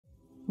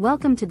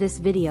Welcome to this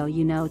video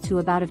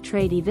about of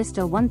Trade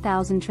Evista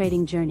 1000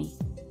 trading journey.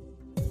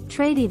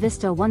 Trade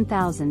Evista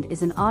 1000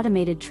 is an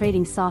automated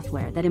trading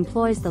software that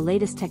employs the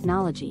latest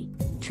technology,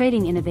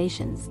 trading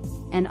innovations,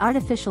 and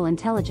artificial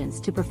intelligence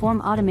to perform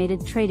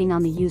automated trading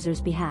on the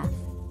user's behalf.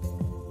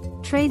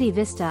 Trade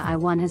Evista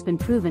i1 has been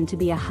proven to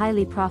be a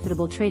highly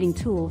profitable trading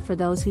tool for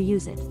those who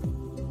use it.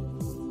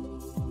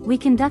 We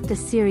conduct a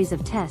series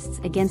of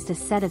tests against a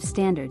set of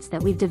standards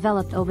that we've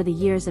developed over the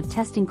years of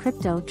testing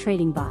crypto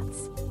trading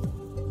bots.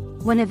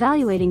 When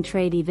evaluating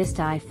Trade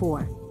Evista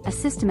i4, a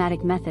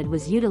systematic method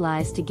was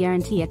utilized to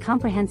guarantee a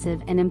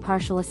comprehensive and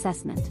impartial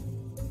assessment.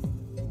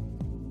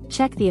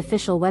 Check the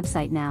official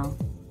website now.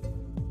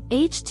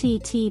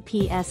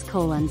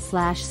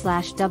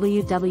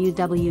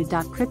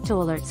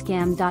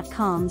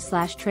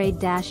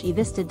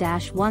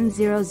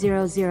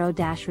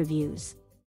 https://www.cryptoalertscam.com/trade-evista-1000-reviews